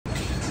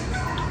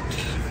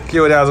के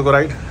हो रे आजको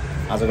राइड?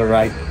 आजको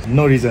ride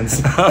no reasons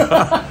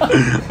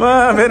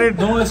very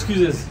no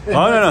excuses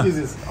होइन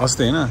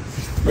अस्ति होइन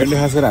बेन्टले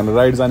खास गरी हाम्रो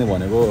राइड जाने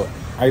भनेको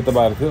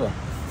आइतबार थियो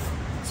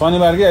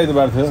शनिबार कि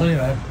आइतबार थियो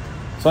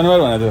शनिबार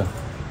भनेको थियो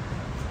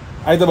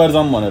आइतबार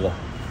जाउँ भनेर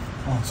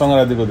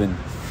सङ्क्रान्तिको दिन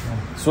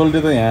सोल्टी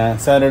त यहाँ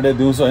स्याटरडे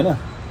दिउँसो होइन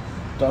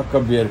टक्क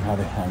बियर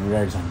खाँदै हामी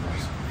राइड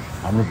जानुपर्छ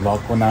हाम्रो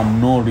भ्लगको नाम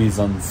नो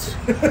रिजन्स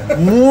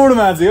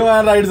मुडमा चाहिँ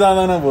उहाँ राइड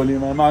जाँदैन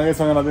भोलिमा माघे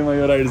सङ्क्रान्तिमा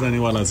यो राइड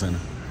जानेवाला छैन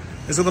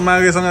यसको त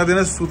माघे सङ्क्रान्ति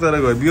नै सुतेर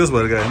गयो बियोस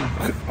भएर गयो होइन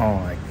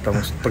एकदम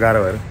कस्तो गाह्रो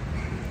भएर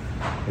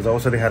हिजो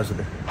औषधि खाएर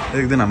सुते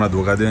एक दिन हामीलाई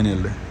धोका दियो नि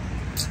यसले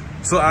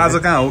सो आज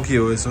कहाँ हो के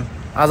हो यसो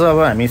आज अब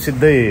हामी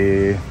सिधै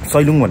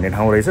सैलुङ भन्ने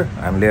ठाउँ रहेछ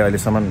हामीले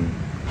अहिलेसम्म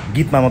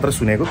गीतमा मात्र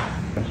सुनेको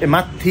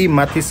माथि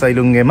माथि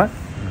सैलुङ्गेमा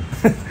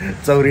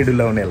चौरी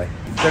डुलाउनेलाई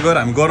त्यहाँ गएर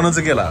हामी गर्न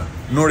चाहिँ के लाग्यो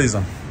नो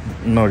रिजन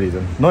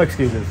नो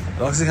एक्सक्युजेस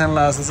रक्सी खान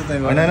लाग्छ चाहिँ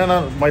त्यहाँ होइन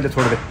मैले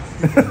छोडिदिएँ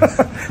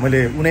मैले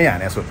उनै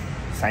हानेको छु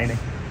साइनै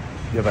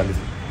योपालि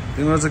चाहिँ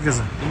तिम्रो चाहिँ के छ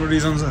तिम्रो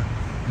रिजन छ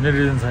मेरो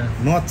रिजन छैन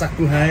न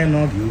चाक्कु खाएँ न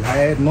घिउ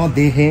खाएँ न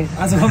देखेँ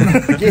आज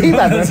केही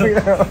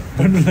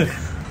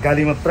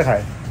गाली मात्र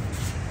खाएँ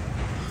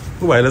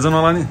ऊ भाइलाई चाहिँ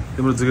नला नि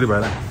तिम्रो जिग्री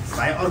भाइलाई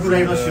भाइ अर्को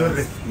राइडमा स्योर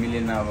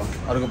मिलेन अब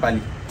अर्को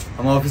पालि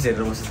म अफिस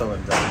हेरेर बस्छु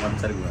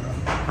तपाईँहरू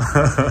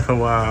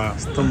वा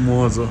यस्तो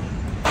मोज हो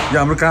यो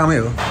हाम्रो कामै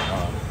हो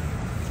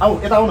आऊ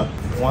यता आऊ न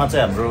उहाँ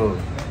चाहिँ हाम्रो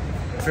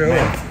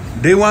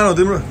डे 1 हो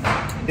तिम्रो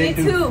Day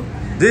 2.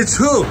 Day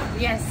 2?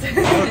 Yes.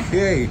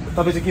 Okay.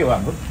 तपाईँ चाहिँ के हो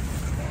हाम्रो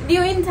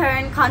New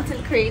intern,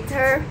 content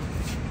creator.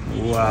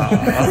 Wow.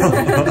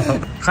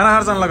 खाना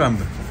खाएर जानु लाग्यो हामी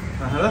त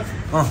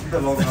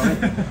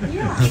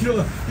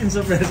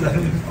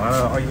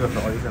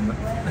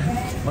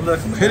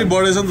फेरि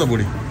बढेछ नि त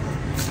बुढी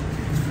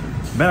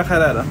बिहान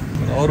खाएर आएर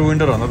अरू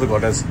विन्टरभन्दा त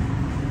घटेछ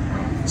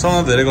सँग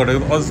धेरै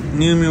घटेको अझ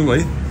न्यू है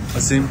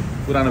सेम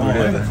पुरानो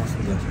भिडियो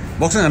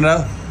बक्स हानेर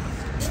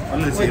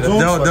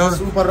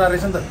सुपर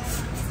रहेछ नि त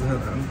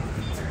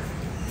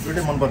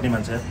एउटै मनपर्ने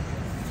मान्छे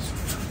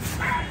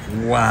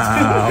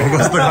वाउ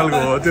कस्तो खालको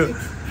हो त्यो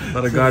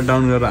तर गार्ड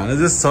डाउन गरेर हाने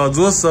चाहिँ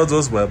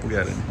जोस भयो पुग्यो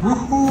अरे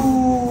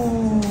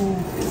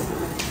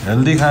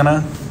हेल्दी खाना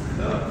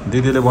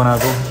दिदीले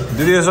बनाएको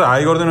दिदी यसो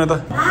हाई गरिदिनु त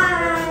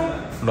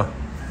ल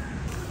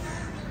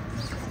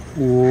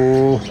ओ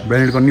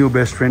बेनिटको न्यू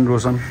बेस्ट फ्रेन्ड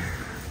रोशन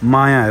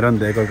माया हेर नि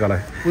त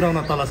एकअर्कालाई पुऱ्याउन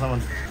तलसम्म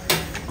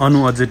अनु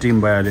अझै टिम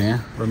भइहाल्यो यहाँ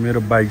र मेरो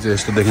बाइक चाहिँ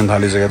यस्तो देखिन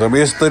थालिसक्यो त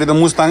यस्तरी त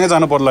मुस्ताङै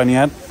जानु पर्ला नि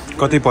यहाँ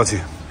कति पछि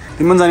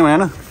तिमी पनि जाने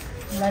भएन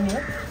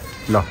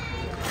ल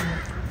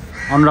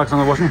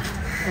अनुरागसँग बस्ने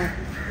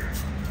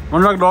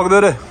अनुराग लग्दै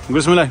रे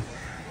ग्रीष्मीलाई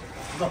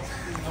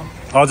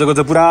अझको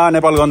चाहिँ पुरा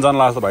नेपालगञ्ज जानु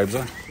लाग्छ भाइ छ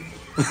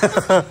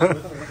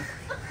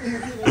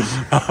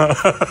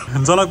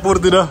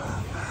जनकपुरतिर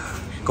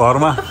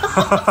घरमा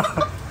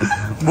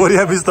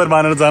बोरिया बिस्तर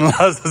बानेर जानु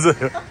लाग्छ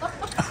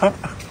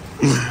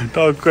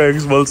टक्क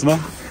एक्सबल्समा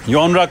यो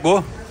अनुरागको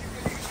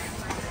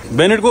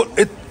बेनेटको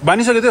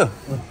बानिसक्यो त्यो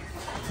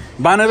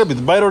बानेर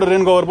बाहिरबाट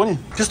रेन कभर पनि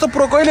त्यस्तो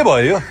प्रो कहिले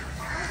भयो यो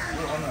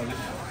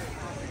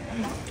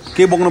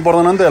के बोक्नु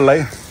पर्दैन नि त यसलाई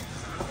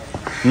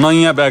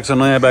नयाँ ब्याग छ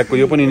नयाँ ब्यागको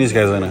यो पनि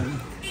निस्केको छैन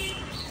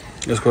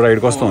यसको राइड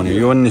कस्तो हुने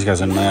यो पनि निस्केको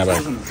छैन नयाँ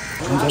ब्याग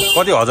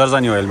कति हजार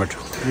जाने हो हेलमेट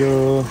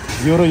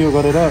यो र यो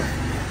गरेर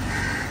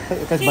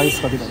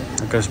 21-22 कति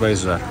 21-22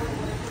 हजार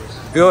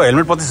यो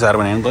हेलमेट 25,000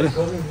 भने नि त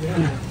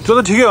त्यो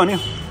त ठिकै हो नि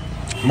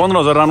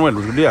 15,000 राम्रो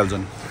हेलमेट दिइहाल्छ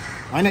नि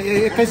होइन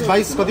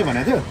 21-22 कति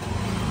भनेको थियो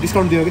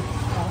डिस्काउन्ट दियो कि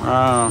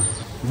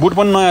बुट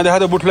पनि नयाँ देखाएको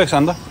थियो बुट फ्लेक्स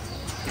अन्त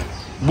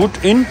बुट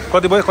इन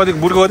कति भयो कति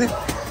बुटको कति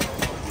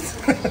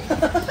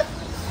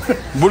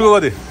बुटको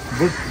कति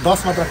बुट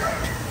 10 मात्र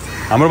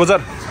हाम्रो बजार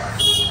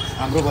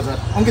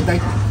अङ्कित दाइ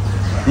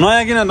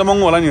नयाँ किन अन्त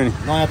महँगो होला नि हो नि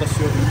नयाँ त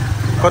स्योर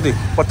कति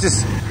 25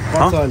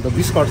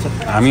 20 पर्छ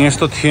हामी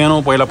यस्तो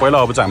थिएनौँ पहिला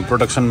अब चाहिँ हामी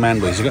प्रोटेक्सन म्यान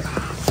भइसक्यो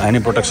यहाँ नै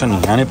प्रोटेक्सन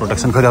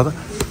खोज्यो त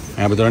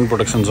यहाँभित्र पनि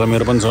प्रोटेक्सन छ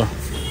मेरो पनि छ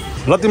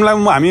ल तिमीलाई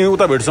हामी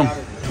उता भेट्छौँ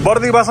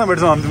बर्दिक बासमा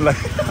भेट्छौँ हामी तिमीलाई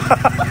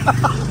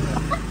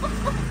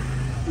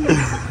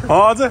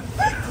हजुर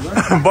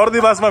बर्दी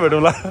बासमा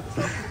भेटौँला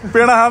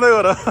पेडा खाँदै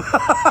हो र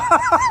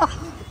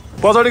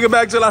पछाडिको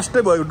ब्याग चाहिँ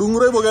लास्टै भयो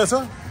डुङ्ग्रै बोकेको छ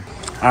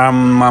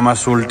आमामा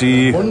सोल्टी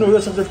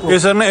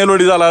यसरी नै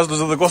एलओडी जाला जस्तो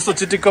छ त कस्तो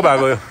चिटिक्क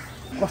भएको यो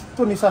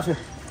कस्तो निसा छ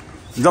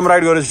एकदम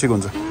राइड गरेपछि ठिक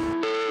हुन्छ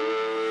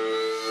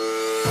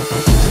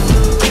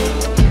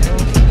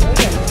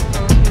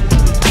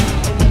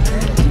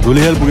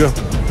धुलिहेल पुग्यो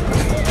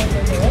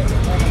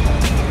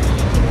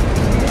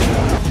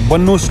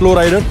बन्नु स्लो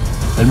राइडर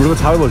हेलमेटको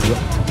छापै बस्यो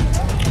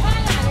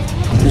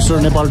मिस्टर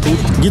नेपाल 2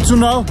 गीत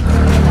सुन्न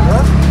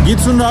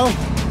हो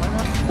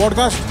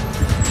पोडकास्ट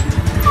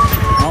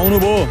आउनु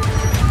भयो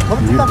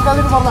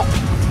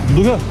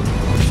दुख्यो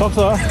सक्छ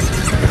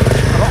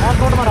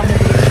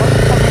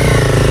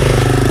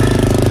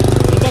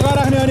कहाँ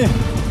राख्ने अनि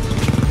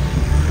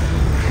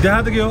देखा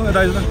त के हो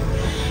यता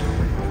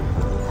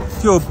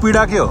के हो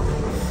पीडा के हो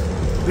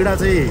पीडा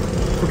चाहिँ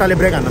खुट्टाले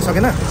ब्रेक हान्न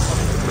सकेन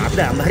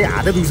हातले हान्दाखेरि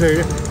हातै दुख्छ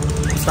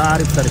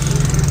बिस्तारै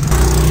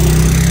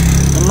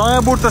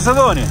नयाँ बुट त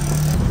सधैँ हो नि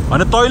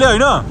होइन तैँले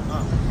होइन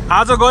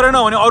आज गरेन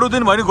भने अरू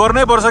दिन भने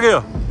गर्नै पर्छ के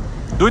हो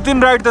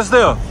 2-3 राइड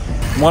त्यस्तै हो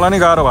मलाई नि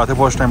गाह्रो भएको थियो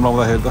फर्स्ट टाइम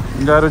लाउँदाखेरि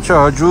त गाह्रो छ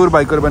हजुर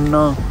बाइकर बन्न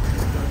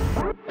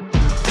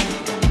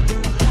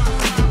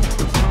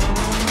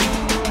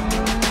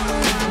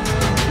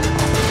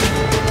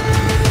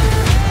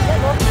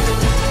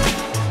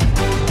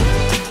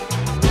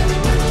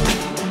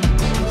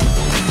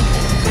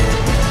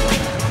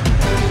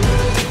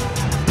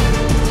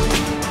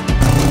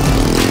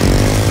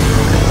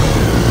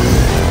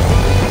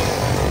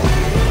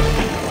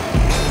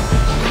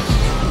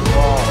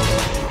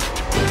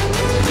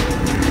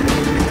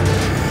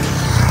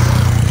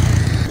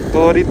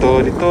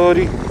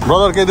तोरी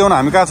ब्रदर के देऊ न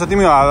हामी कहाँ छ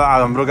तिमी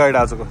हाम्रो गाइड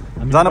आजको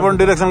जान पर्ने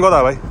डिरेक्सन कता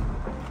भाइ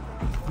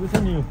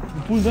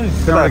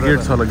गेट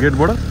छ ल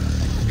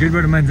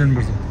गेटबाट माथि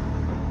जानुपर्छ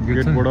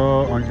गेटबाट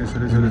अनि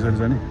यसरी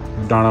जाने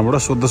डाँडाबाट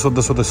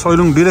सोध्दा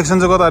सैलुङ डिरेक्सन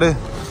चाहिँ कता अरे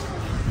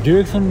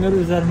डिरेक्सन मेरो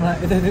विचारमा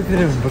यतातिर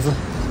हुनुपर्छ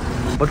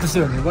बत्तीस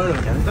भन्ने बाटो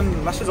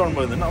लास्टै जानु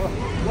पर्दैन अब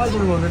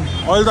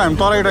अहिले त हामी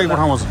तराई टाइपको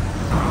ठाउँमा छ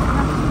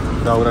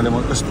दाउराले म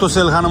यस्तो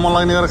सेल खान मन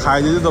लाग्ने गरेर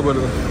खाइदियो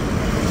तपाईँहरू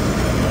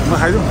म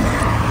खाइदिउँ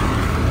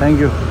थ्याङ्क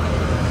यू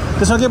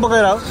त्यसमा के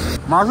पकाएर हो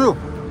मासु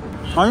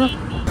होइन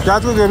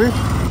प्याजको ग्रेभी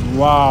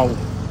वाउ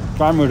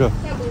कहाँ मिठो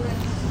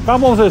कहाँ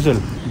पाउँछ यो सेल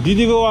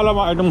दिदीको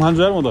वालामा आइटम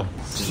खान्छु यार म त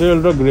सेल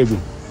र ग्रेभी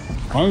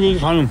होइन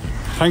खानु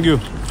थ्याङ्क यू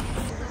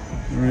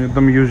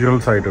एकदम युजुअल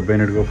साइट हो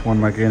बेनेटको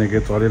फोनमा केही न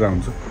केही चलिरहेको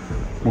हुन्छ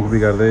मुख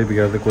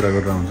बिगार्दै कुरा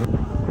गरेर हुन्छ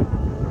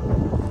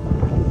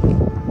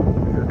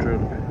यो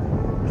ट्रेल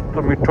यस्तो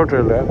मिठो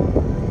ट्रेल यार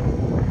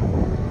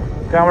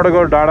त्यहाँबाट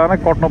गएर डाँडा नै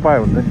कट्न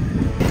पायो भने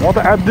म त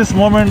एट दिस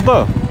मोमेन्ट त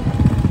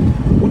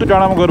उतै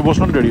डाँडामा गएर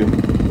बस्नु नि रेडी हो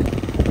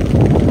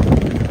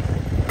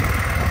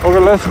ओके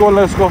लेट्स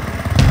गो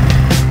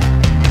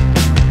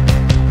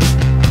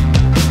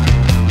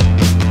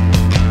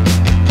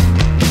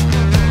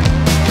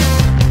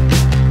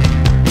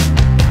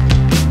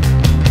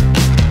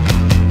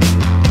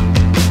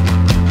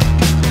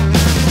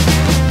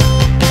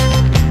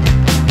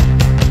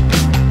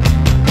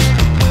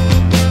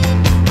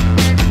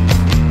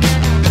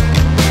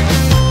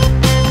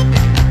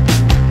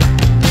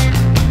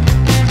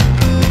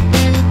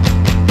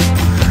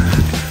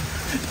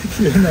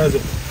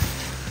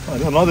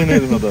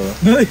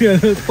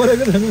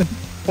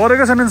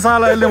परेको छैन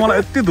साला यसले मलाई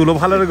यति धुलो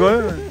फालेर गयो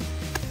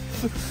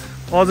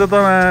अझ त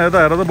यता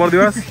हेर त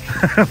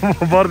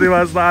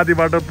बर्दिवास त आधी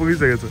बाटो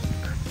पुगिसकेको छ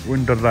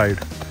विन्टर राइड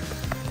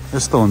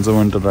यस्तो हुन्छ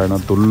विन्टर राइडमा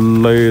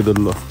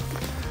धुलो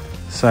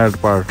स्याड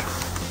पार्ट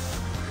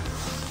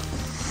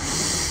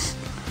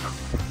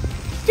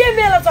के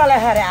बेला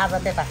चलायो अरे आज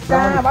त्यता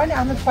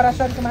आफ्नो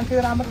छोराछोरीको मान्छे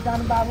राम्रो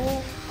जानु बाबु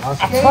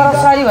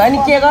छोराछोरी भयो नि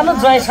के गर्नु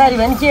ज्वाइँछोरी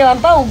भयो नि के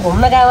गर्नु त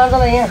घुम्न गएको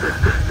त यहाँ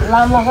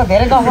लामो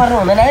धेरै गफ गर्नु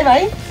हुँदैन है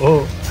भाइ हो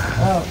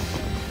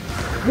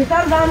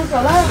भित्र जानु छ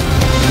होला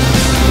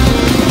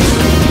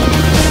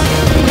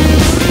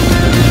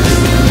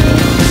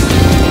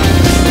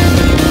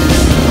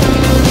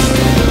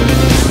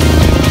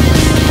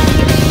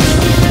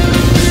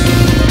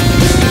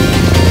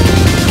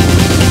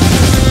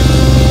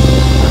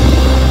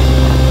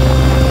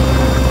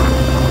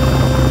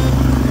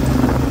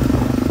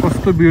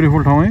कस्तो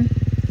ब्युटिफुल ठाउँ है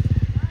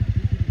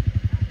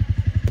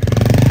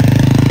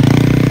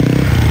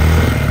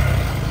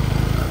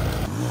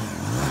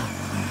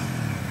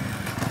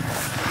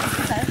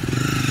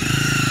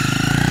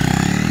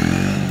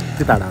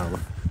टाढा अब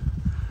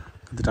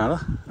कति टाढा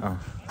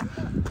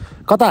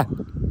कता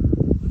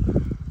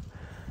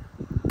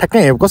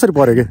ठ्याक्कै हेप कसरी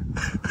पऱ्यो कि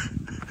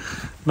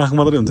नाक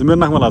मात्रै हुन्छ मेरो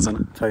नाकमा लाग्छ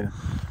छैन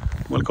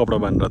मैले कपडा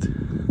बाँधेर थिएँ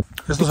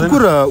यस्तो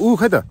कुकुर ऊ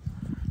खै त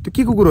त्यो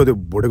के कुकुर हो त्यो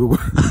भोटे कुकुर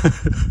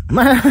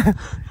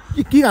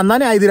के हान्दा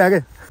नि आइदिरहेको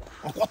क्या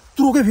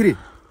कत्रो क्या फेरि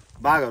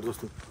बाघहरू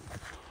जस्तो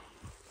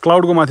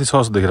क्लाउडको माथि छ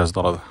जस्तो देखिरहेको छ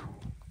तल त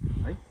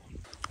है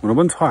हुन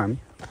पनि छ हामी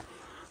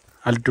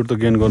एल्टिट्युड त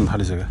गेन गर्नु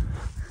थालिसक्यो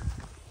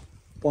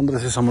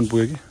 1500 सम्म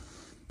पुग्यो कि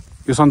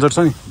यो सनसेट छ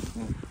नि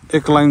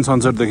एक लाइन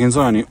सनसेट देखिन्छ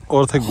अनि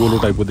अर्थै गोलो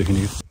टाइपको देखिने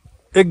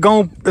कि एक गाउँ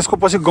यसको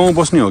पछि गाउँ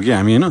बस्ने हो कि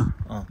हामी होइन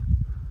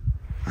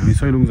हामी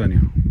सैलुङ जाने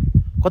हो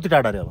कति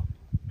टाढा रे अब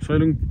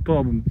सैलुङ त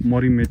अब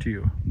मरिमेटी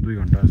हो 2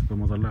 घन्टा जस्तो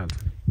मजाले हाल्छ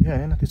ए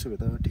होइन त्यसो भए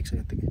त ठिक छ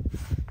यतिकै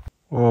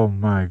ओ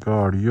माई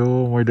गड यो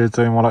मैले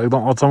चाहिँ मलाई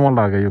एकदम अचम्म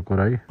लाग्यो यो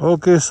कुरा है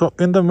okay so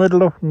in the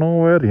middle of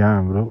nowhere यहाँ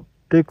हाम्रो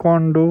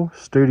टेक्वान्डो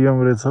स्टेडियम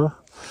रहेछ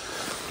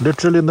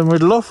literally in the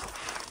middle of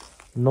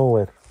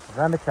nowhere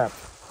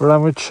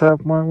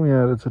रामेछापमा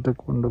यहाँ रहेछ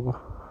टेक्वान्डोको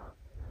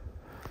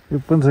यो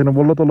पनि छैन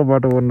बल्ल तल्लो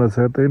बाटो बन्नु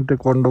छ त्यही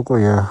टेक्वान्डोको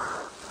यहाँ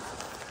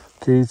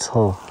केही छ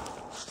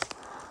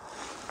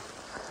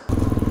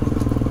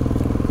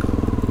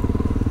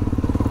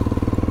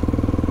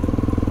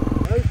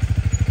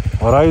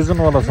होराइजन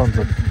वाला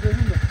सनसेट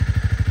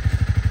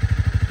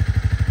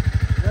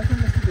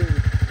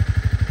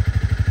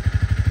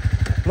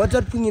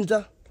मजाले पुगिन्छ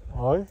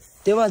है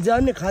त्यहाँ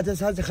जाने खाजा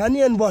साजा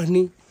खाने अनि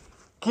बस्ने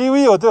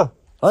किवी हो त्यो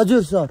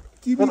हजुर सर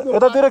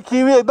यतातिर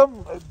किवी एकदम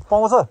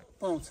पाउँछ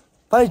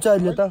पाइन्छ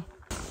अहिले त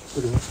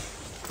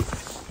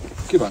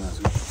के भन्नु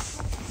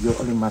यो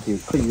अलि माथि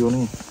खै यो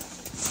नि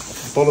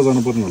तल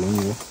जानु पर्ने होला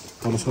नि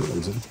तल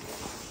सकिहाल्छ नि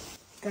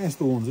कहाँ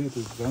यस्तो हुन्छ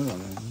त्यो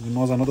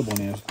नजानु त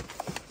भने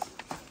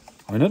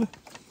होइन र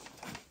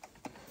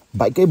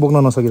बाइकै बोक्न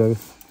नसकिरहेको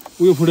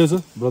उयो फुटेछ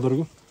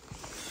ब्रदरको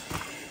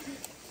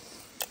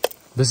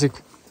बेसिक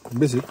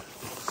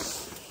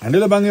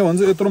ह्यान्डल बाङ्ग्यो भने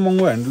चाहिँ यत्रो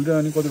महँगो ह्यान्डल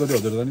अनि कति हजार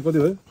जाने कति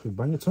भयो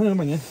बाङ्गे छैन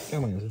बाङ्गे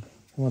कहाँ बाङ्गे छ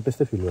म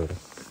त्यस्तै फिल गरेर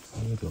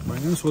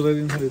बाङ्गे पनि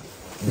सोचाइदिन्छ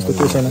त्यस्तो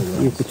केही छैन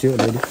यो पुच्यो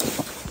अलरेडी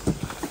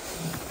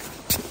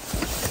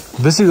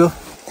बेसिक हो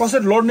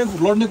कसरी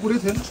लड्ने कुरै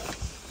थिएन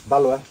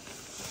बालुवा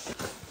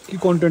कि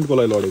कन्टेन्टको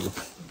लागि लडेको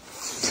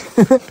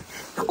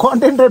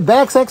कन्टेन्ट र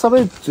ब्याग स्याग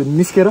सबै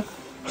निस्केर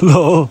ल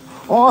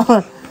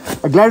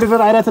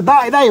ग्लाइडेटर आइरहेको छ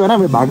दाइ दाइ भने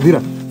भागतिर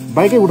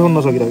बाइकै उठाउन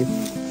नसकिरहेको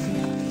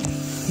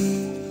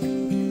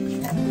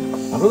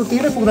हाम्रो त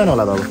त्यही नै पुग्दैन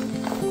होला त अब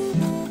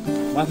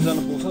माथि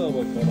जानु पुग्छ अब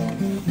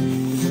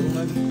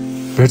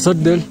भेट्छ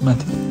डेल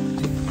माथि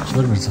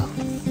सर भेट्छ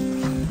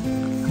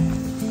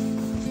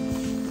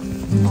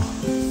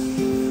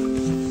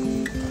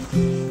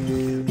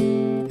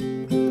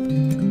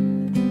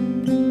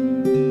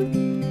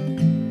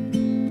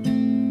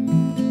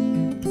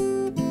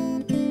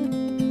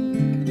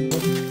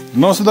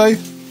नमस्ते दाइ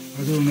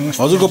हजुर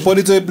नमस्ते हजुरको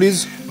परिचय प्लिज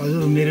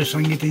हजुर मेरो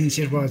सङ्गे तेन्जिन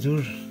शेर्पा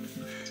हजुर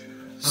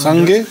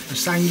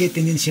साङ्गे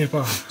तेन्जिन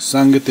शेर्पा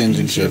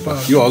तेन्जिन शेर्पा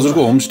यो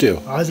हजुरको होमस्टे हो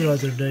हजुर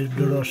हजुर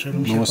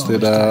नमस्ते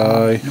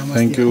दाइ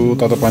थ्याङ्क यू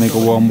तातापानीको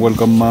वार्म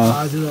वेलकममा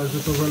हजुर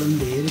हजुर तपाईँलाई पनि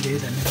धेरै धेरै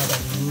धन्यवाद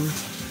हजुर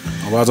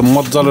अब आज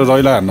मजाले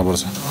रैला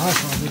हान्नुपर्छ हस्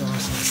हजुर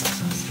हस्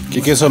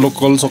के छ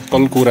लोकल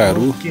सक्कल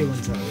कुराहरू के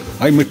भन्छ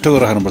है मिठो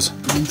गरेर खानुपर्छ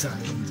हुन्छ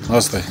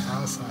हस् दाइ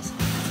हस् हस्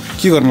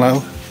के गर्नु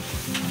लाग्यो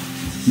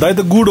दाइ त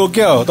गुड हो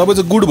क्या हो तपाईँ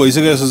चाहिँ गुड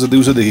भइसकेको जस्तो छ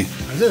दिउँसोदेखि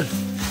हजुर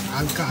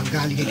हल्का हल्का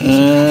अलिकति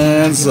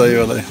सही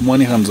हो दाइ म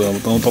नि खान्छु अब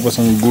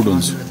तपाईँसँग गुड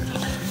हुन्छ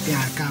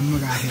त्यहाँ काममा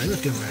गएको थियो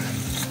त्यो भएर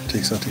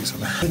ठिक छ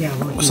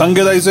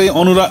सङ्गे दाइ चाहिँ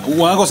अनुराग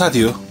उहाँको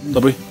साथी हो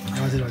तपाईँ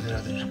हजुर हजुर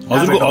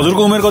हजुर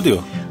हजुरको उमेर कति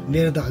हो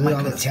मेरो त हजुर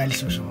अब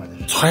 46 वर्ष हजुर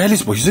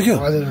 46 भइसक्यो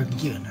हजुर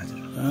के गर्नु हजुर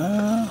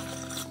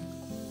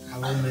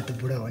अब उमेर त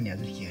बुढा हो नि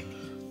हजुर के गर्ने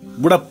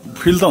बुढा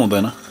फिल त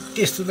हुँदैन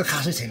त्यस्तो त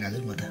खासै छैन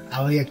हजुर म त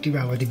अब एक्टिभ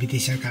अब त्यो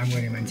विदेशमा काम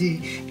गर्ने मान्छे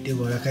त्यो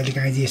भएर कहिले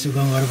काहीँ चाहिँ यसो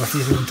गाउँघर बस्दै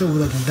यसो हुन्छ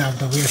उता त अब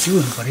तपाईँ यसो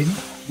हुनु पऱ्यो नि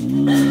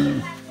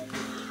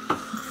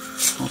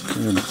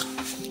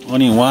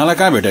अनि उहाँलाई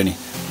कहाँ भेट्यो नि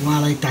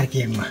उहाँलाई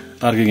तार्कियाङमा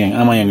तार्कियाङ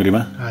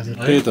आमायाङ्ग्रीमा हजुर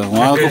त्यही त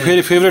उहाँको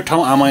फेरि फेभरेट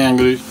ठाउँ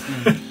आमायाङ्ग्री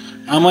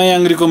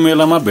आमायाङ्ग्रीको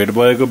मेलामा भेट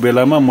भएको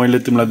बेलामा मैले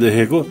तिमीलाई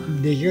देखेको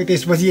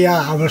त्यसपछि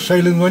अब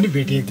सैलुङ पनि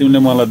भेटेको तिमीले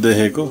मलाई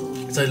देखेको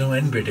सैलुङमा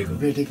पनि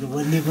भेटेको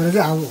भन्ने कुरा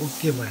चाहिँ अब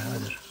के भयो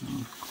हजुर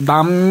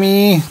दामी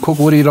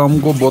खोकोरी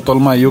रमको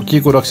बोतलमा यो के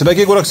को रक्सी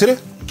के को रक्सी रे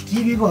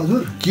किवीको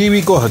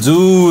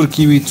हजुर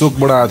किवी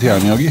चोकबाट आएको थियो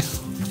हामी अघि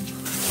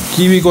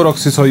किवीको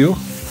रक्सी छ यो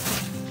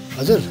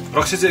हजुर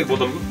रक्सी चाहिँ एक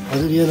बोतलको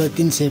हजुर यो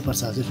 300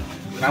 पर्छ हजुर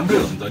राम्रै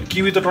हो नि त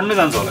किवी त टन्नै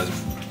जान्छ होला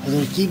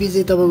हजुर किवी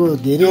चाहिँ तपाईँको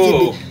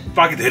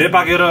धेरै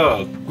पाकेर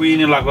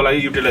कुहिने लाग्को लागि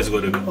युटिलाइज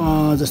गरेको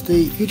जस्तै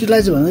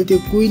युटिलाइज भन्दा त्यो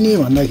कुहिने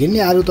भन्दाखेरि नि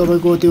अरू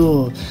तपाईँको त्यो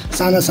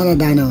साना साना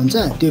दाना हुन्छ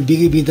त्यो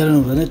बिक्री वितरण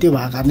हुँदैन त्यो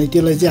भएको कारणले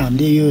त्यसलाई चाहिँ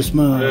हामीले यो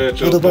यसमा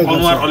सदुपयोग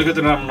गर्छौँ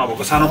अलिकति राम्रो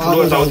नभएको सानो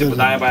ठुलो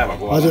दायाँ बायाँ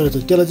भएको हजुर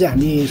हजुर त्यसलाई चाहिँ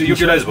हामी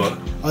युटिलाइज भयो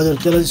हजुर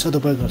त्यसलाई चाहिँ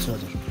सदुपयोग गर्छौँ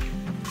हजुर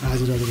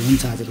हजुर हजुर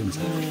हुन्छ हजुर हुन्छ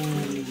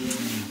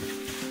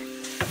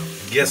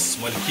यस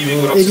मैले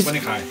किवीको रक्सी पनि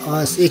खाएँ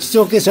it's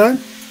okay sir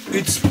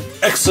It's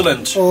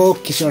excellent.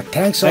 Okay, sir.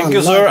 Thanks a lot. Thank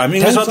you, sir. I'm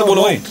English not to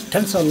bolo.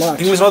 Thanks a lot.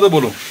 English not to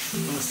bolo.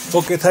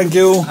 Okay, thank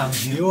you.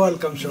 You're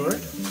welcome, sir.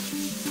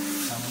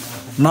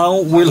 Now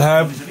we'll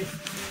have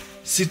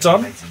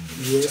Sitan.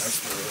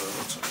 Yes.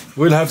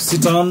 We'll have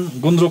Sitan,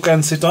 Gundruk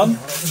and Sitan.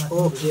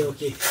 Okay,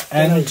 okay.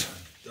 And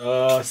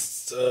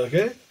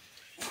okay.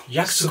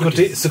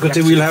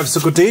 Sukuti. We'll have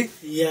Sukuti.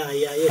 Yeah.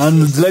 Yes.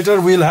 And later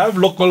we'll have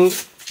local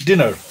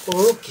dinner.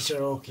 Okay, sir.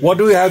 Okay. What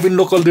do we have in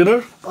local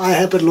dinner? I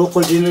have a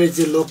local dinner. It's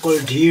a local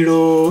dhido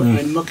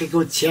and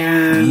makeko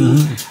chang.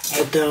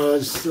 And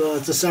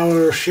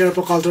our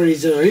Sherpa culture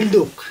is a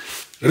rilduk.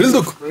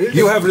 Rilduk.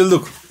 You have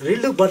rilduk.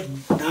 Rilduk, but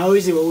now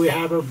is we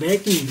have a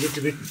making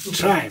little bit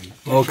time.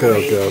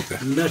 Okay.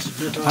 Not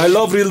I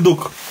love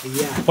rilduk.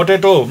 Yeah.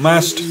 Potato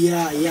mashed.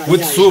 Yeah.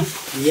 With soup.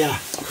 Yeah.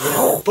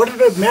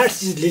 Potato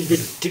mashed is a little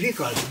bit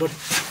difficult, but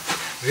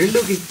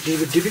rilduk is a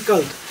little bit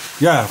difficult.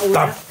 Yeah,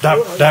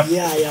 tap.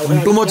 Yeah.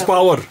 And too much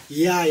power.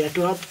 Yeah,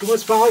 to have too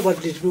much power, but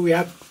we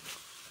have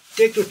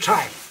take to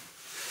try.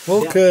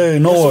 Okay,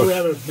 no worries. worries. We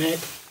have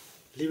made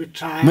little bit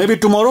try. Maybe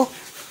tomorrow?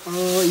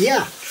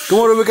 Yeah.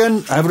 Tomorrow we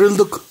can have real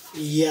look.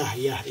 Yeah.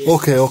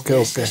 Okay.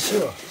 Yes,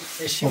 sure.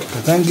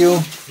 Okay, thank you.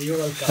 You're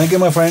welcome. Thank you,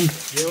 my friend.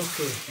 You're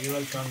okay. You're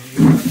welcome.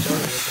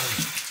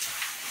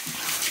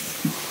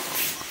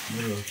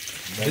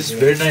 This is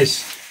very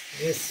nice.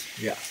 Yes.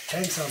 Yeah.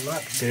 Thanks a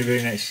lot.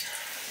 Very nice.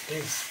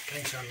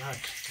 Thanks a lot.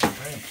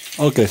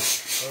 Okay.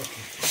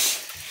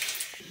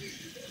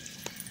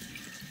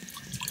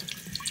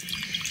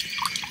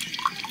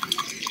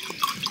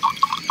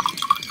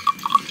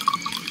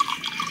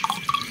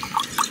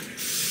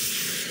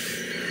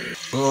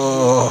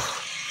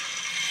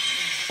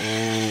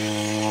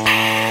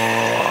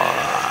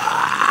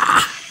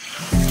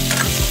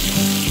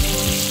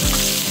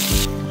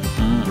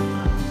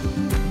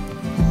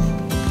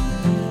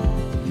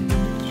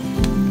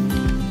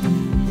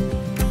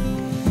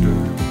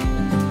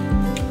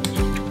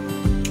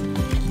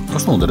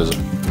 कस्तो हुँदो रहेछ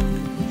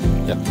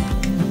याक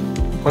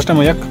first time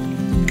हो याक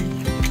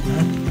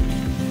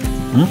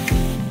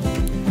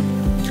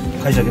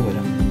खाइसक्यो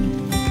भइरा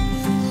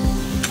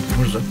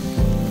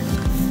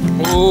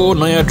ओ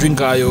नयाँ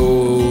drink आयो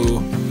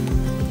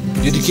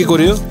यदि के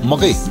गर्यो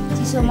मकै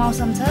चिसो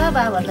मौसम छ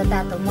बाबाहरुले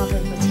तातो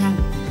मकैको छ्याङ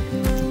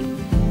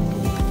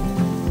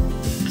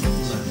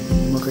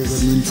मकैको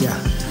नुनचिया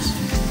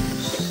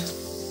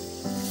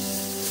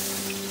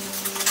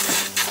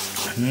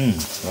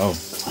वाउ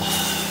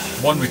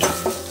बोर्नभिटा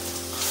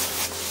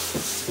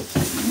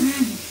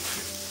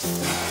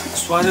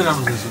स्वादै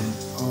राम्रो छ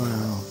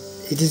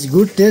It is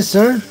good taste,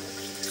 sir.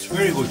 It's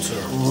very good, sir.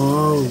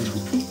 Wow.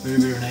 Very,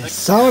 very nice.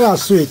 Sour or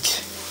sweet?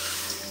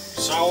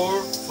 Sour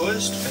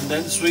first and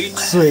then sweet.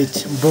 Sweet,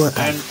 both.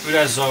 And it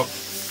has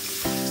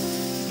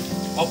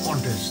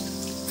popcorn taste.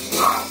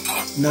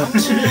 Not.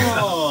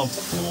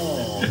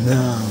 Popcorn.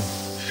 No.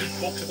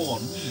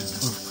 Popcorn.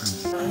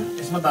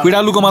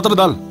 पिडालुको मात्र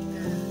दाल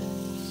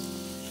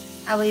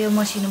अब यो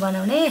मसिनो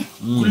बनाउने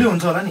कुल्ले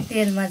हुन्छ होला नि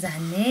तेलमा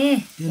झान्ने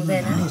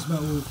हुँदैन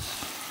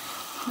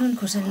नुन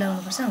खुर्सानी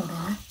लाउनु पर्छ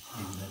हुँदैन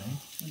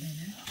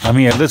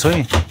हामी हेर्दैछौ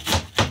नि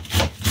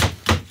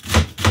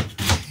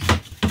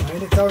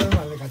अहिले चाउमिन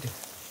हाल्ने काट्यो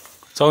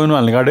चाउमिनमा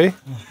हाल्ने काट्यो है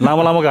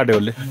लामो लामो काट्यो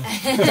उसले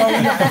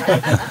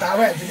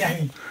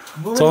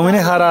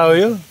चाउमिनै खाएर आयो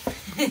यो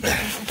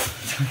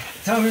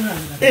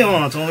ए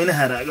चाउमिनै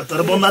खाएर आएको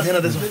तर बन्दा थिएन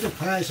त्यसो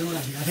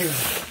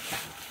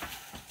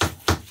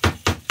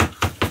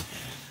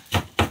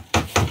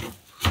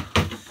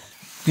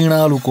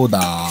पिँडालुको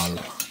दाल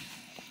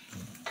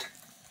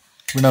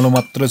पिँडालु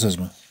मात्रै छ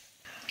यसमा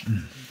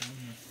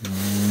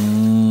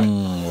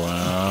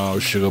वाउ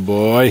sugar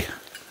boy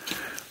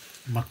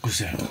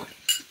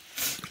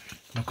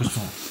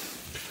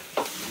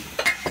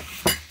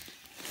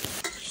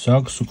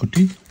साग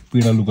सुकुटी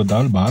पिँडालुको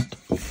दाल भात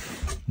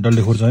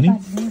डल्ले खोर्सानी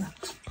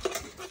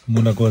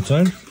मुलाको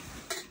अचार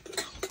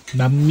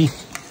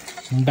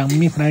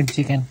दामी फ्राइड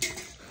चिकन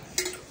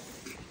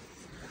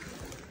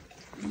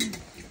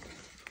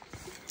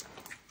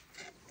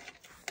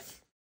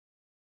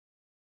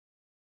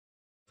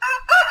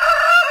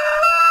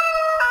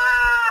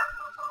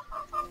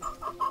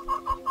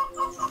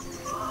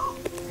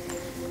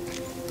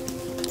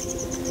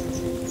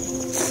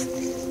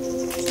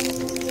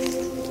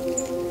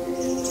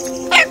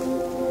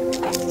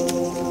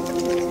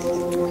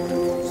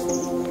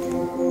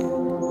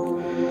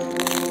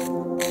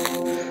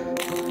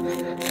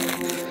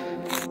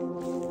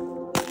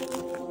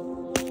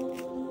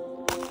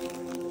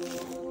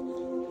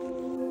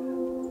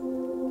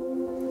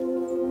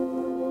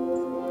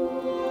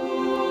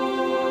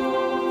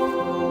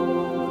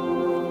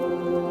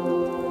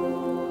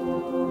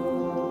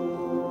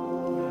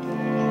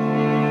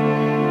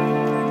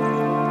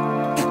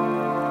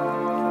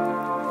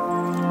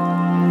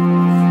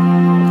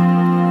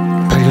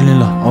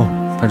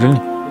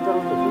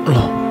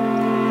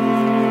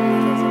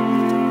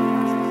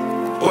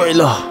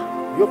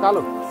यो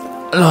कालो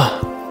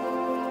ल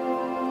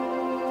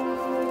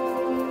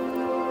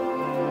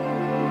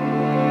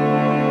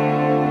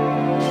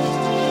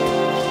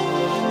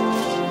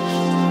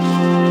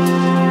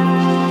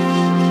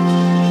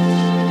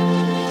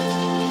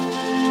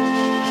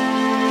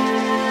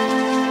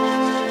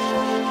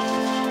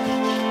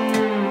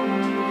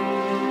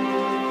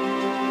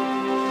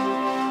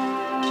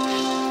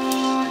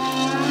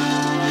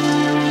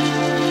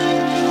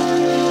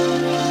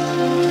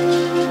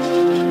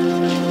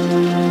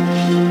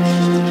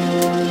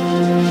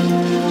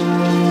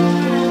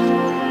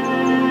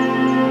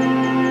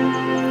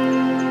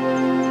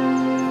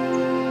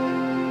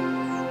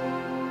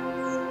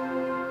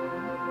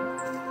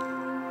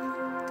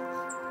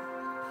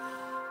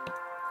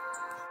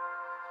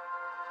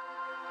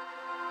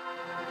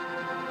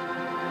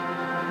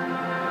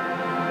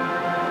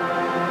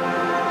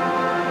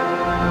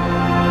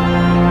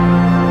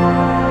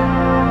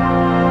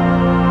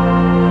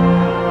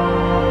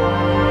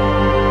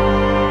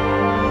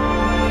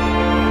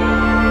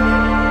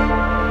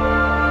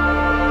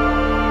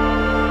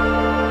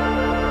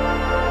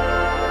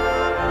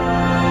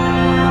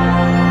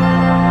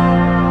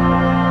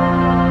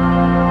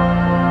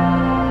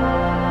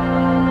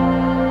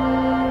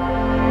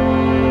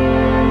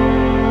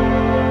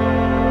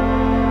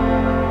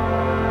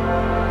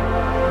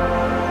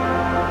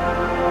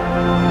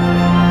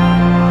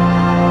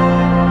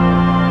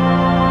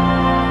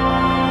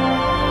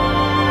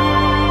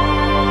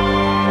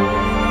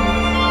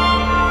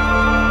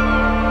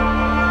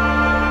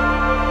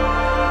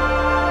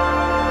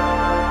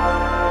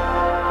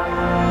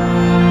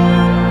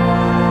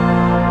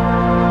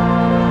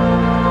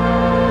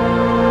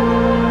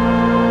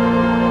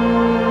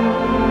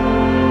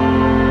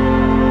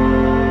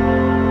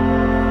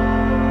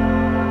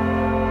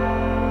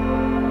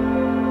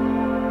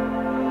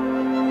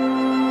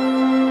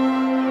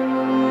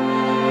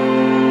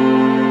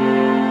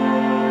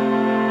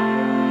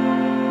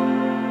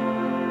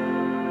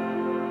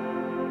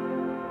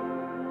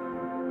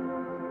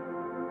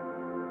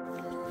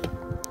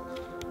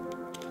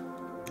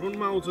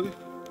ड्रोनमा आउँछ कि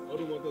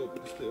अरूमा त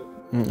त्यस्तै हो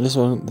This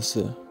one, this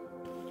is.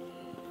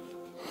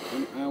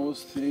 I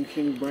was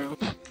thinking about.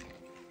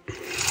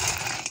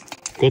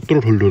 कत्रो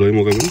ठुल्ठुलो है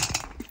मकै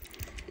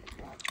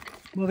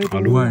पनि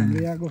हलुवा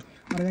यहाँको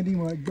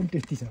अर्ग्यानिकमा एकदम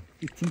टेस्टी छ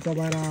एकछिन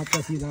चबाएर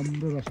पछि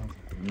राम्रो रस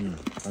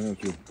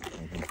आउँछ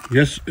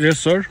यस यस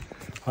सर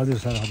हजुर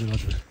सर हजुर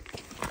हजुर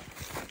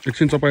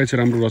एकछिन चपाएपछि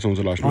राम्रो रस आउँछ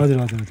लास्टमा हजुर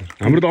हजुर हजुर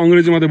हाम्रो त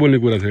अङ्ग्रेजी मात्रै बोल्ने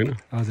कुरा छैन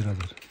हजुर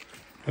हजुर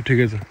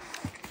ठिकै छ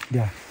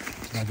या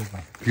हजुर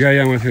भाइ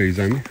यामा थियो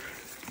हिजो हामी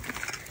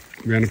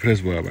बिहान फ्रेस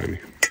भयो अब हामी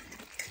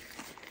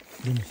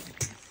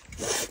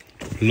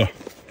ल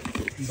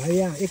भाइ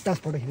यहाँ एक तास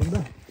फोटो खिच्नु त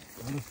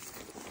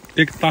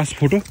एक तास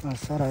फोटो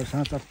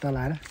सरहरूसँग चट्टा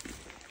लाएर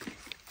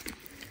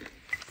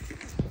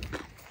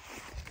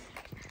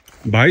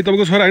भाइ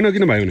तपाईँको छोरा होइन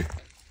किन भाइ हुने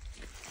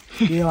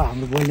त्यो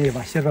हाम्रो बोल्ने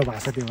शेर्पा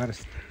भाषा त्यो भएर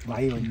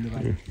भाइ भन्नु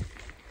भाइ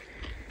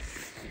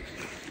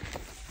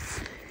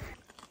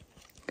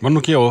भन्नु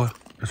के हो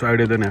यसो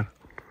आइडिया देन यार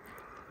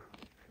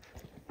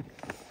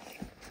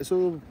यसो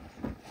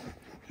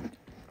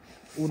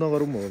ऊ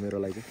नगरौँ हो मेरो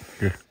लागि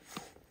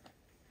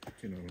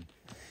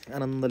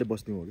आनन्दले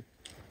बस्ने हो कि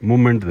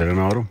मुभमेन्ट धेरै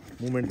नगरौँ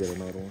मुभमेन्ट धेरै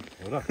नगरौँ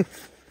हो र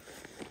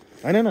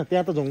होइन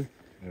त्यहाँ त जाउँ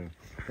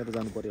त्यहाँ त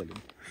जानु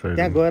परिहाल्यो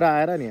त्यहाँ गएर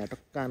आएर नि यहाँ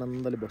टक्क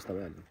आनन्दले बस्दा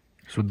भइहाल्यो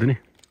सुत्दिने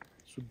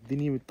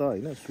त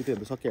होइन सुत्यो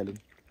भने त सकिहाल्यो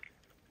नि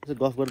यसो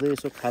गफ गर्दै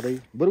यसो खाँदै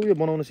बरु उयो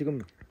बनाउन सिकौँ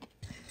न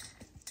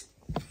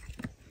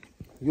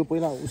यो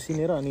पहिला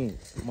उसिनेर अनि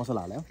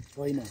मसला हाल्यो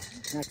होइन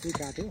नाकै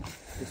काट्यो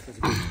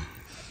त्यसपछि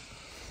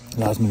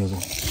last minute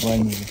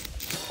wine minute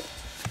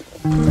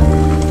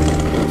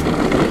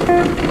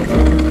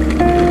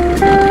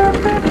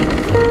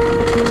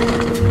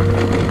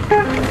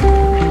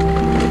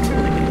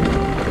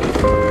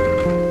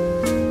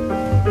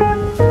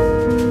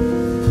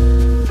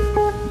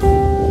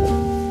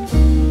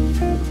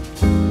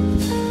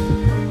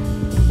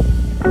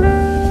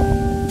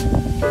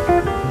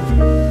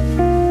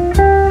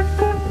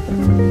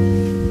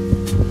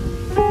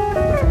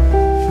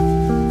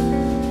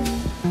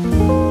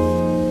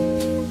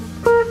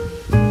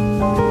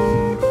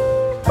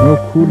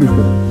cool is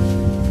that?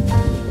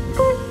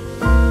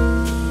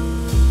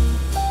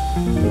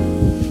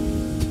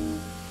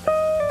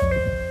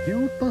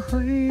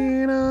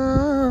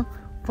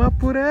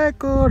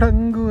 Papureko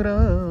dangura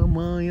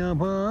maya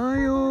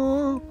bhayo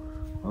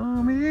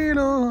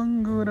amilo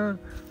angura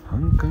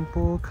hankang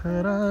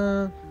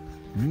pokhara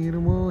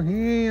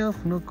nirmohi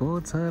afno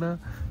kochara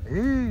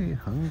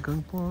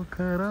hankang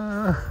pokhara.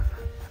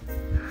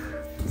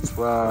 That's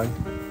why.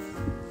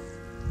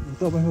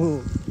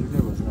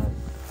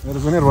 मेरो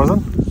सुनेर भजन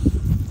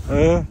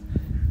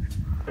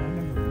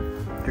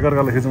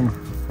टिकटकाले खिचौँ न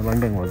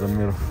लङडङ भजन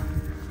मेरो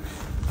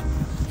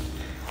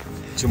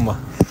चुम्मा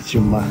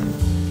चुम्मा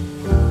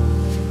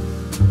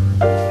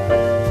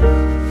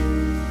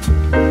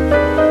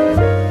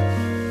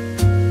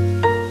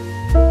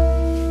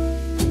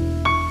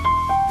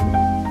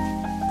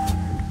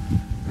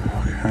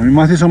हामी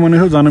माथिसम्म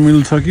यसो जान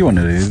मिल्छ कि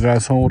भनेर हेरिरहेको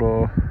छौँ र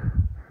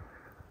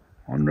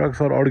अनुराग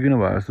सर अड्किनु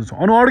भयो जस्तो छ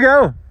अनु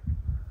अड्क्यायो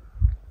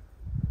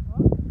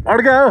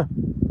अड्क्यायो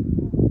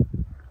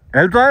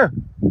हेल्प चाहियो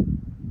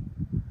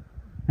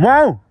म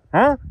आऊ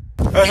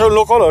यसो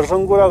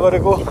लोकलहरूसँग कुरा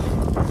गरेको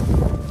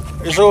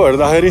यसो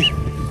हेर्दाखेरि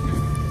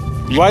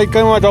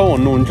बाइकैमा जाउँ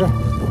भन्नुहुन्छ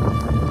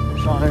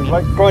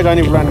बाइकमै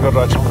जाने प्लान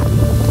गरिरहेको छौँ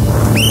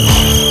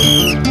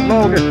ल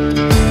ओके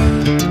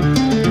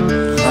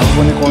आज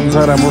पनि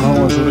कन्सा राम्रो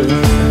ठाउँमा छु रे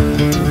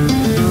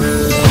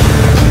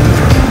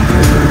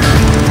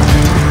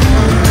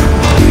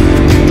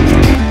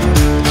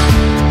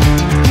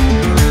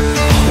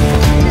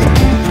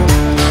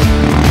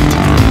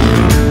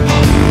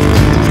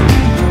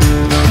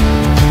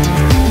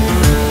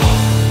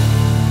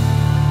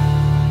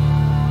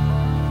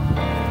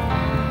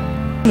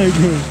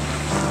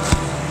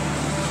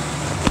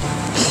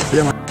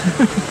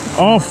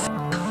Oh,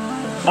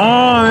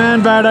 oh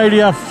man, bad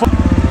idea.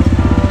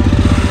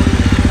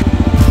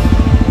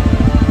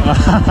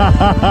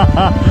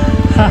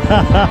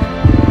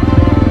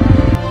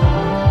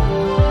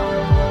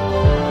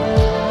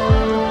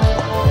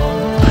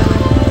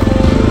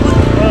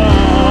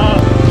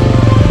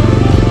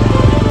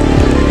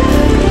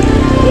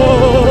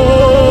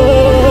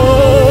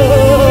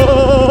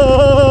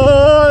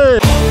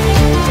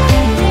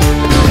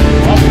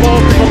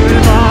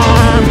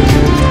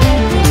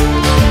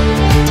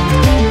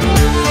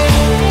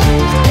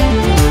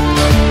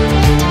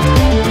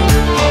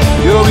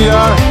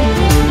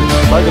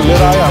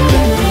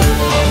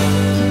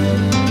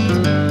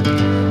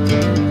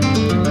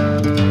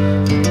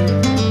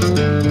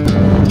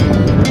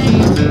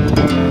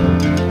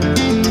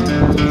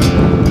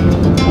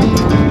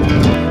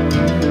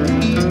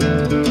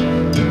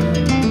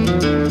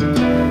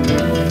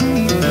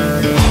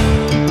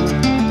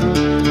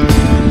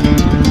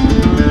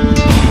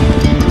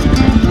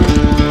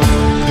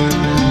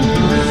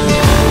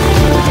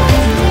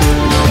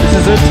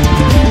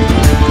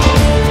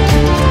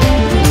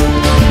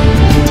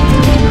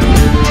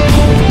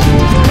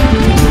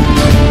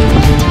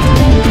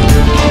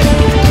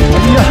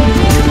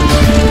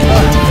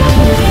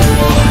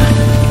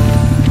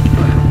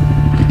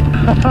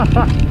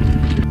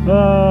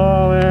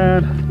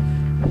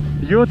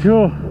 यो थियो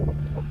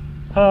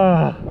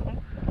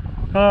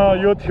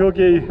यो थियो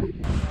केही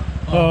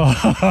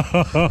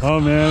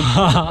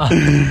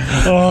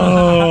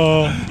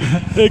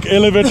एक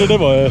एलिभेटेडै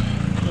भयो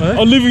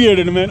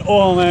अलिभिएटेड म्यान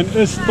म्यान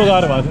यस्तो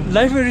गाह्रो भएको थियो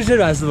लाइफमा रिसेट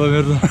भएको जस्तो भयो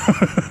मेरो त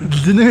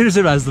जिन्दगी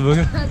रिसेट भएको जस्तो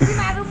भयो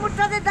तिमीहरू मुट्छ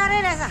चाहिँ डरै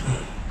रहेछ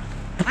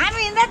हामी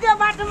हिँड्दा त्यो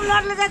बाटोमा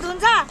लड्ले चाहिँ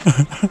धुन्छ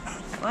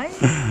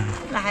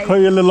खै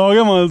यसले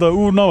लग्यो मैले त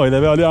ऊ नभइदा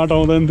भए अलि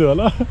आँटाउँदैन थियो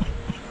होला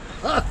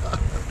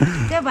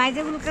त्यो भाइ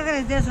चाहिँ उल्का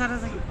रहेछ त्यो छोरा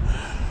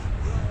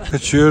चाहिँ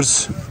चियर्स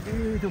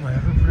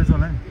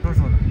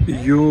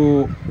यो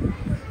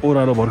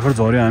ओह्रालो भर्खर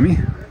झऱ्यो हामी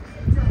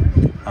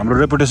हाम्रो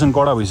रेपुटेसन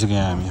कडा भइसक्यो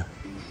यहाँ हामी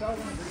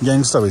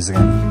ग्याङ्स्टर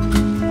भइसक्यो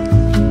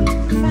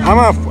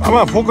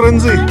आमा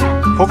फोक्रेन्जी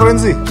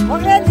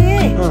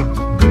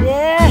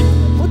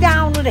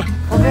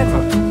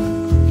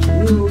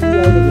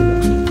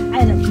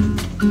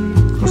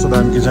कस्तो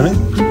दामी के छ नि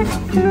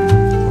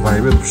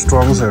भाइबे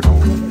स्ट्रङ छ यो ठाउँ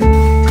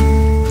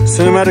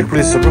सिनेमेटिक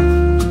प्लेस छ ब्रो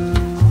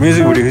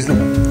म्युजिक भिडियो खिच्नु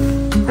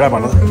ऱ्याप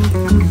हाल्नु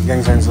ग्याङ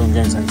साइन्स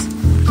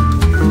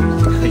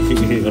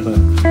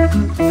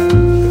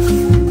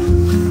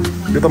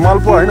यो त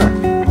मालपो होइन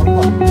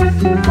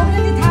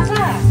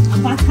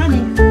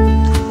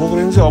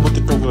पोक्रेन्जी अब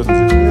त्यो टोक्रेन्जी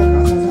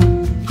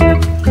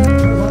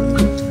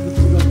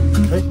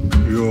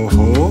यो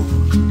हो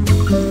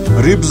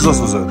रिब्स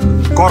जस्तो छ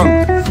करन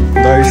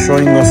the is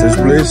showing us his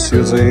place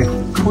यो चाहिँ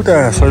उता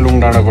सैलुङ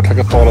डाँडाको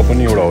ठ्याक्कै तल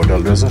पनि एउटा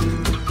होटल रहेछ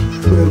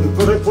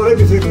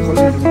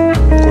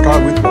कोठा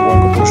विथ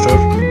भगवानको पोस्टर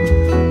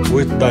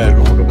विथ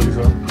दाइहरूको फोटो पनि छ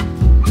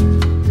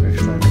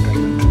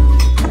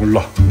ल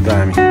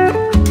दामी है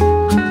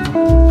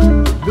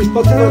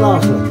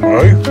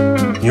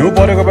हिउँ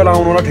परेको बेला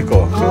आउनु होला ठिक हो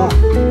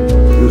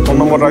फोन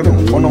नम्बर राखिदिउँ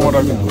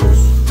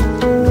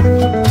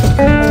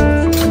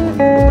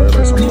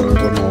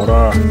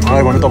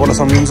आयो भने तपाईँलाई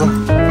सम्झिन्छ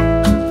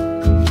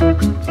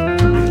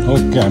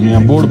ओके हामी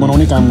यहाँ बोर्ड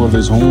बनाउने काम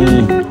गर्दैछौँ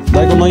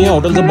दाइको नयाँ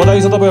होटल चाहिँ बधाई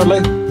छ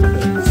तपाईँहरूलाई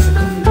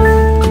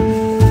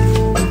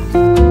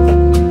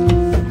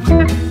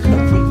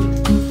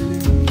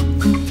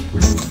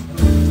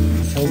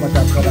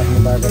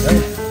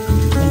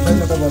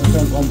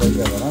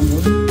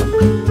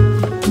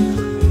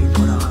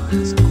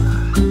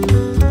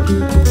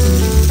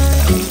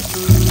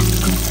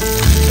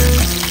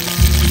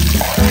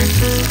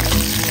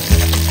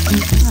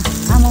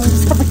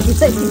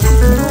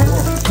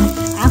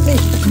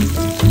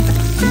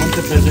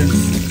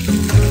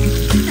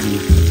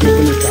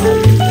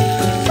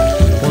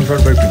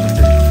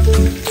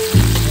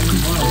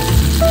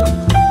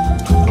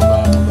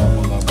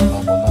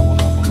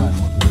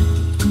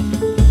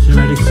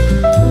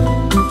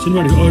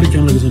सिनेमेटिक अगाडि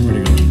क्यामेराको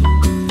सिनेमेटिक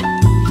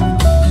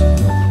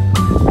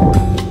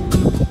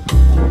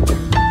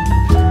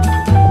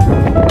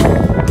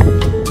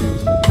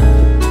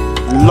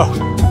ल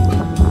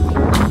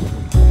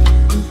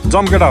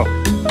जम्प केटा हो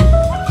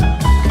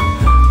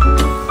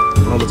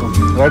ल जम्प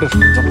राइटर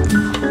जम्प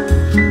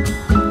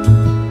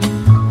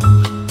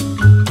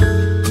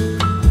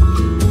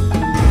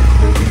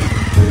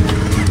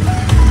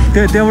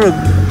त्यहाँबाट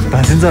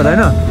भाँसिन्छ होला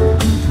होइन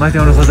माथि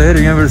आउनु खोज्दाखेरि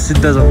यहाँबाट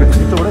सिधा जम्प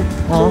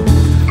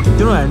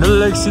त्यो ह्यान्डल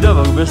लाइक सिधा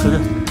भएको बेस्ट हो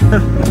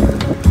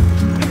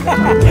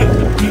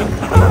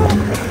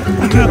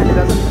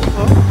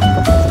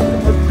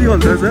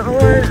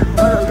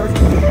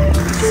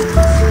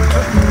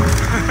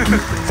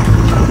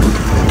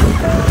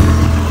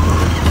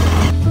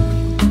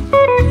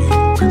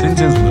क्या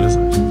चेन्ज हुँदो रहेछ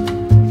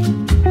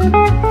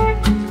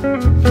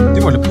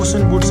तिमीहरूले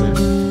पुसन बुट्स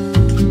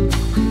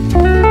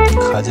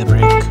खाजे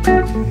ब्रेक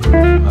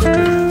आफ्टर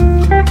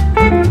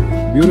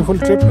ब्युटिफुल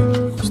ट्रिप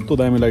कस्तो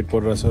दामी लाइट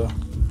परिरहेछ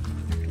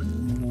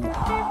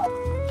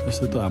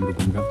यस्तो त हाम्रो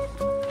घुमघाम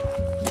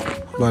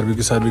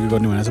बारबिक्यू सारबिक्यू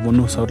गर्ने भनेको छ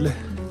भन्नु सरले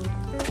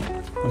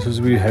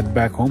we head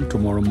back home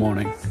tomorrow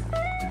morning.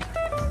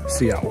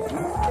 See you.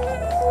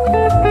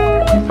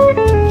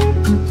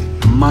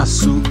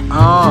 Masu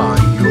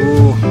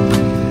ayo.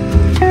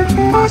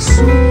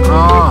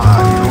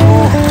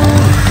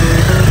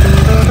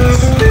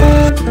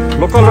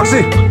 Local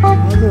raksi.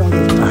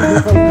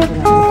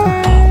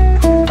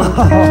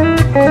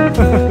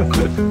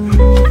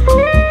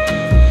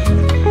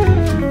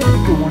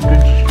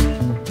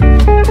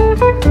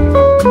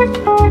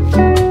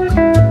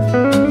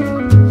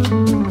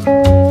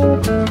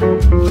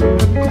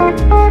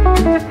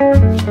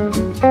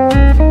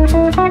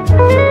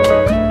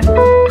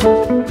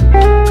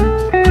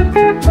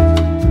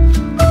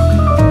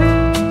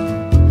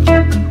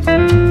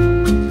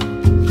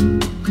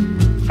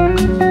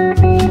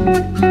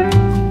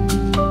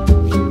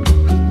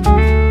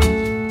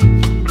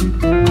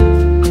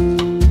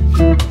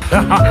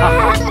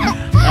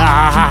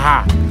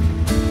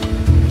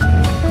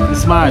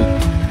 Smile.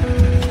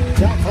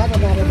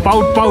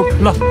 Pout.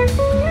 ल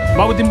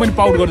बाबु तिमी पनि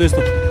पाउट गर्दै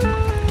यस्तो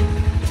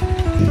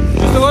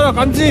गर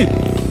कान्छी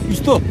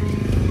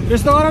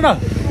यस्तो गर न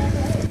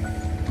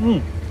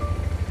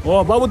हो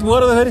बाबु तिमी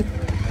गर त फेरि